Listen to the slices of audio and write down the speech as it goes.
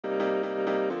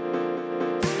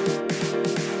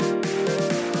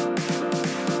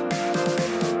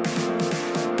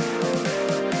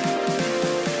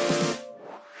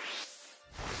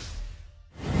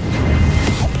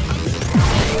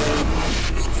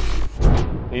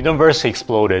The universe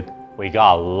exploded. We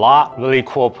got a lot of really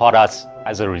cool products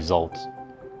as a result.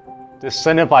 This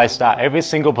signifies that every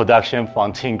single production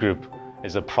from TEAMGROUP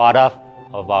is a product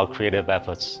of our creative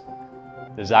efforts.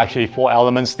 There's actually 4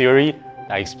 elements theory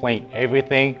that explain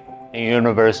everything in the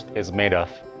universe is made of.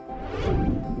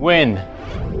 Wind,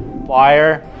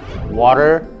 fire,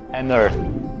 water, and earth.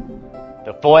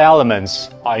 The 4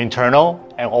 elements are internal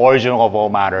and origin of all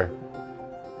matter.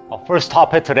 Our first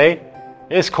topic today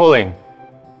is cooling.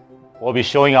 We'll be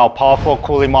showing our powerful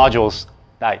cooling modules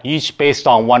that each based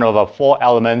on one of the 4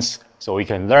 elements so we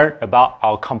can learn about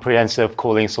our comprehensive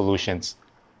cooling solutions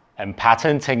and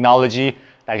patent technology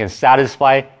that can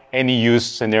satisfy any use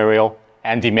scenario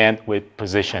and demand with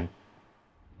precision.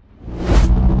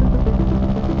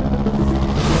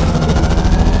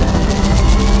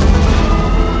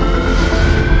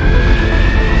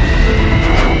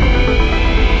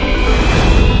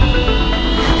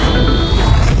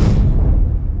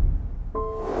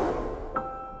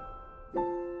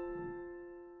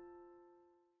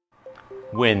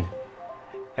 Wind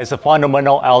is a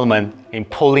fundamental element in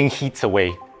pulling heat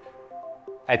away.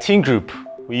 At TEAMGROUP,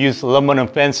 we use aluminum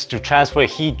fins to transfer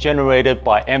heat generated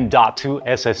by M.2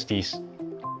 SSDs.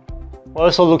 We're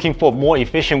also looking for more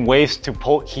efficient ways to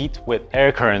pull heat with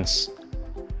air currents.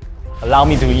 Allow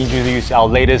me to introduce our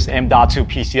latest M.2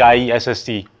 PCIe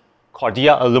SSD,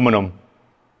 CARDEA Aluminum.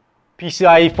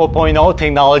 PCIe 4.0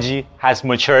 technology has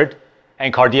matured,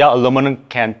 and CARDEA Aluminum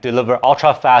can deliver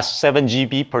ultra-fast 7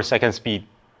 GB per second speed,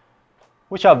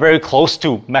 which are very close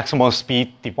to maximum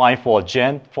speed defined for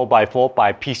Gen 4x4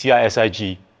 by PCI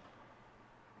SIG.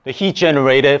 The heat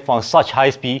generated from such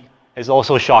high speed is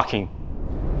also shocking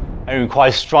and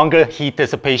requires stronger heat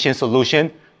dissipation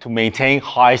solution to maintain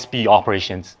high-speed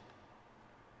operations.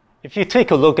 If you take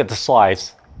a look at the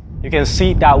slides, you can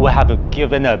see that we have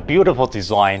given a beautiful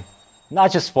design,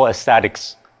 not just for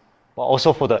aesthetics, but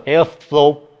also for the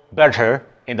airflow better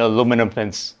in the aluminum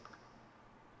fins.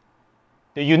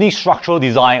 The unique structural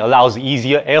design allows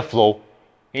easier airflow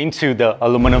into the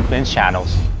aluminum fin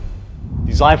channels,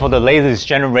 designed for the latest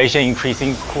generation,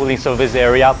 increasing cooling surface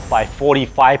area by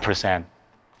 45%.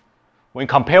 When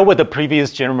compared with the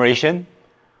previous generation,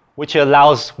 which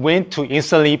allows wind to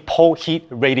instantly pull heat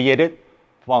radiated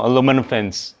from aluminum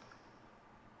fins,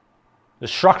 the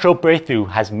structural breakthrough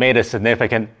has made a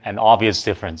significant and obvious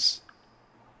difference.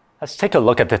 Let's take a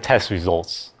look at the test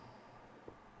results.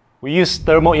 We used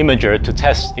thermal imager to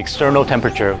test external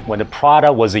temperature when the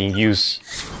product was in use.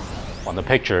 On the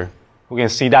picture, we can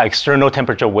see that external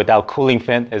temperature without cooling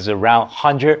fin is around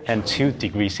 102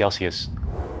 degrees Celsius.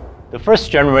 The first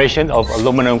generation of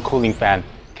aluminum cooling fan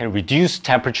can reduce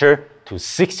temperature to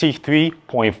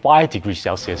 63.5 degrees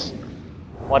Celsius,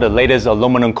 while the latest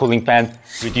aluminum cooling fan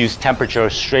reduced temperature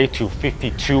straight to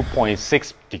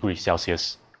 52.6 degrees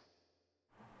Celsius.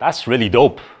 That's really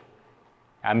dope.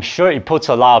 I'm sure it puts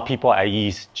a lot of people at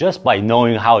ease just by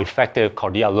knowing how effective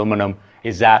CARDEA aluminum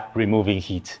is at removing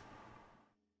heat.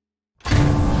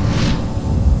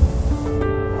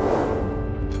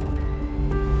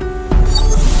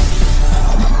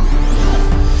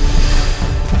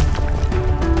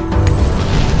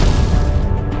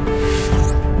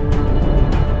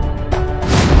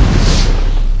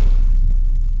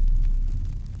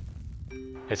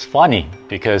 It's funny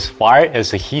because fire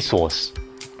is a heat source,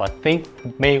 but think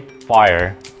make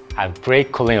fire have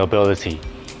great cooling ability.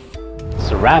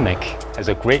 Ceramic is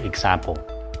a great example.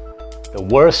 The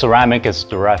word ceramic is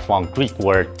derived from Greek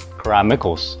word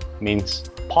keramikos, means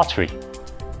pottery.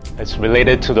 It's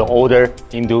related to the older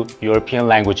Indo-European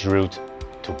language root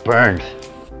to burn.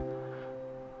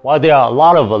 While there are a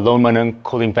lot of aluminum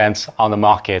cooling fans on the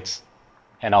market,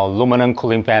 and our aluminum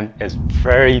cooling fan is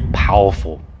very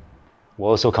powerful, we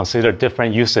also consider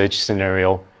different usage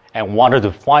scenario and wanted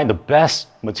to find the best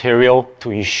material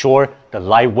to ensure the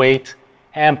lightweight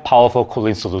and powerful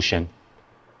cooling solution.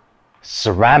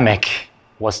 Ceramic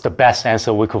was the best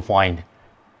answer we could find.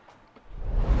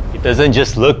 It doesn't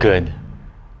just look good.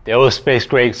 The aerospace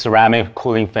grade ceramic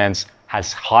cooling fans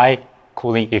has high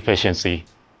cooling efficiency.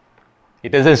 It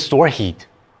doesn't store heat,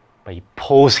 but it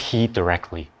pulls heat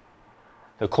directly.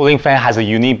 The cooling fan has a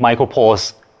unique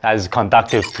micropulse that is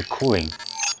conductive to cooling.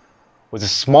 With a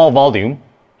small volume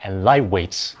and light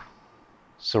weights,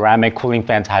 ceramic cooling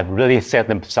fans have really set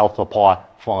themselves apart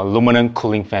from aluminum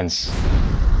cooling fans.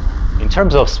 In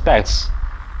terms of specs,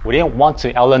 we didn't want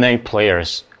to alienate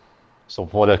players. So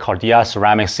for the CARDEA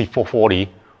Ceramic C440,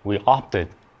 we opted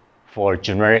for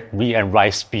generic read and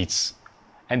write speeds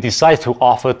and decided to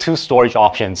offer 2 storage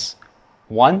options,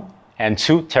 1 and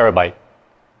 2 terabyte.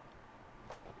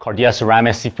 CARDEA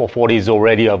Ceramic C440 is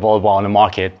already available on the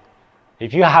market,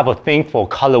 If you have a thing for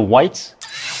color whites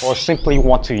or simply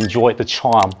want to enjoy the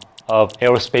charm of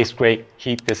aerospace-grade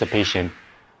heat dissipation,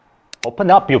 open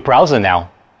up your browser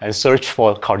now and search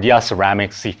for CARDEA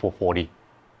Ceramic C440.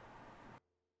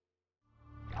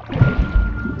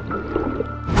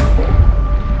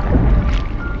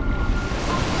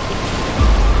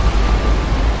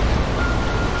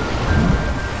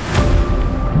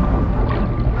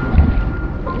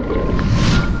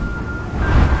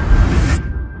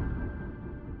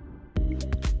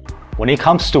 When it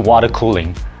comes to water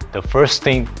cooling, the first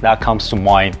thing that comes to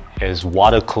mind is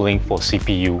water cooling for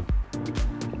CPU,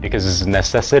 because it's a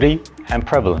necessity and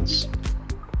prevalence.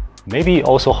 Maybe you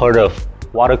also heard of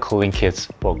water cooling kits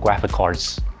for graphic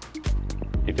cards.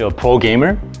 If you're a pro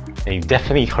gamer, then you've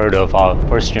definitely heard of our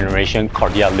first generation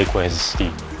CARDEA Liquid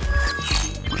SSD.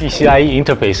 PCIe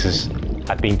interfaces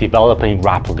have been developing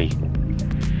rapidly,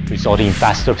 resulting in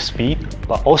faster speed,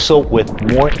 but also with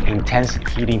more intense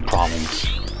heating problems.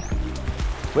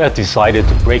 We have decided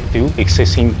to break through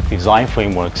existing design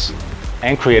frameworks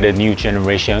and create a new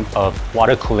generation of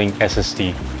water cooling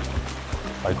SSD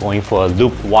by going for a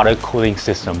loop water cooling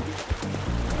system.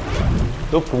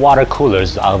 Loop water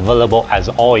coolers are available as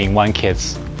all-in-one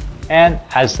kits and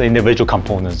as the individual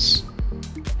components.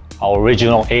 Our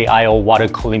original AIO water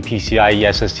cooling PCIe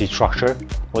SSD structure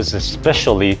was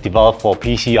especially developed for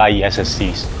PCIe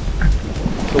SSDs.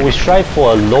 So we strive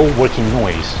for a low working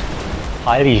noise,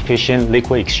 highly efficient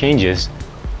liquid exchanges,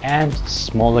 and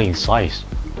smaller in size.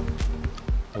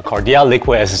 The CARDEA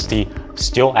Liquid SSD is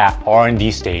still at R&D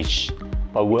stage,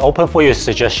 but we're open for your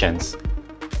suggestions.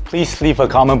 Please leave a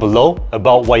comment below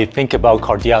about what you think about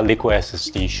CARDEA Liquid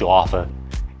SSD should offer,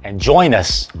 and join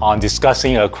us on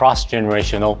discussing a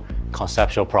cross-generational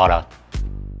conceptual product.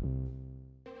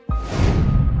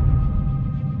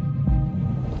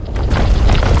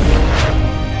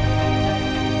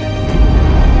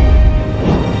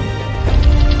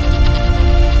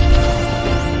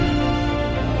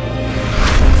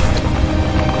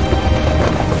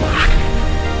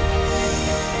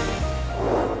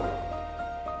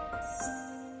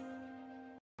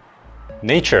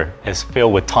 Nature is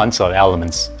filled with tons of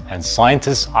elements, and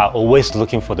scientists are always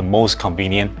looking for the most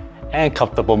convenient and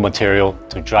comfortable material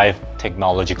to drive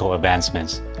technological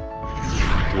advancements.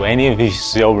 Do any of you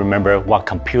still remember what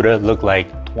computer looked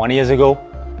like 20 years ago?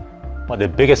 What's the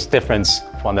biggest difference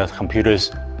from the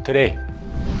computers today?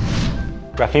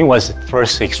 Graphene was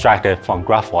first extracted from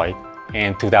graphite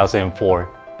in 2004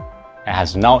 and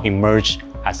has now emerged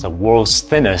as the world's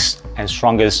thinnest and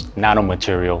strongest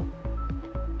nanomaterial.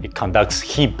 It conducts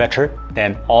heat better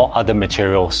than all other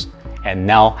materials and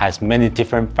now has many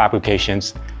different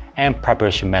fabrications and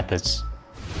preparation methods.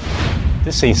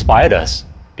 This inspired us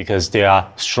because there are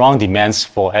strong demands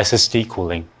for SSD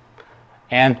cooling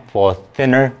and for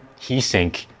thinner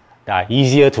heatsink that are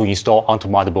easier to install onto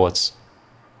motherboards.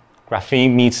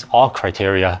 Graphene meets all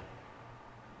criteria.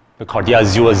 The CARDEA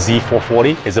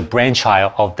Z440 is a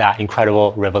brainchild of that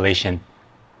incredible revelation.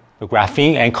 The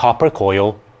graphene and copper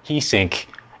coil heatsink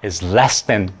is less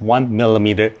than 1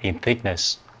 millimeter in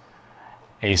thickness.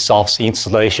 It solves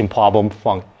installation problem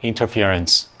from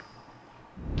interference.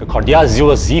 The CARDEA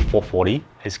Z440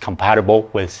 is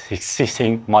compatible with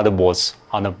existing motherboards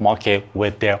on the market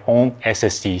with their own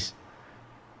SSDs.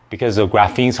 Because of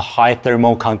graphene's high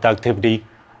thermal conductivity,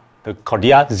 the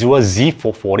CARDEA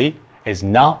Z440 is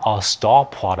now our star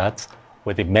product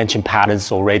with the mentioned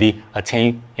patents already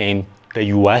attained in the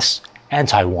US and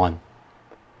Taiwan.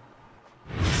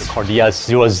 The CARDEA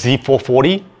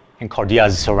Z440 and CARDEA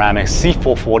Ceramic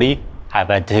C440 have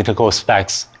identical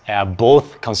specs and are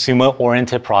both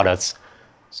consumer-oriented products,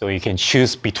 so you can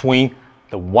choose between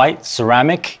the white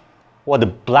ceramic or the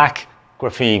black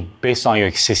graphene based on your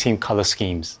existing color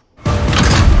schemes.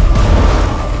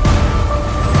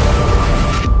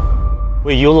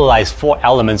 We utilize 4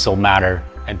 elements of matter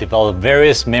and develop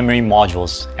various memory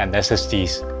modules and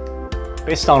SSDs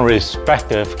based on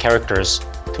respective characters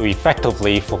to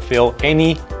effectively fulfill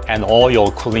any and all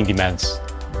your cooling demands.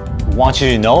 We want you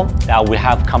to know that we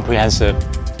have comprehensive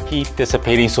heat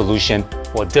dissipating solution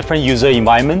for different user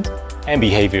environment and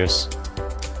behaviors.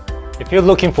 If you're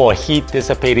looking for a heat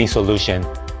dissipating solution,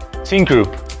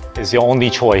 TEAMGROUP is your only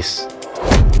choice.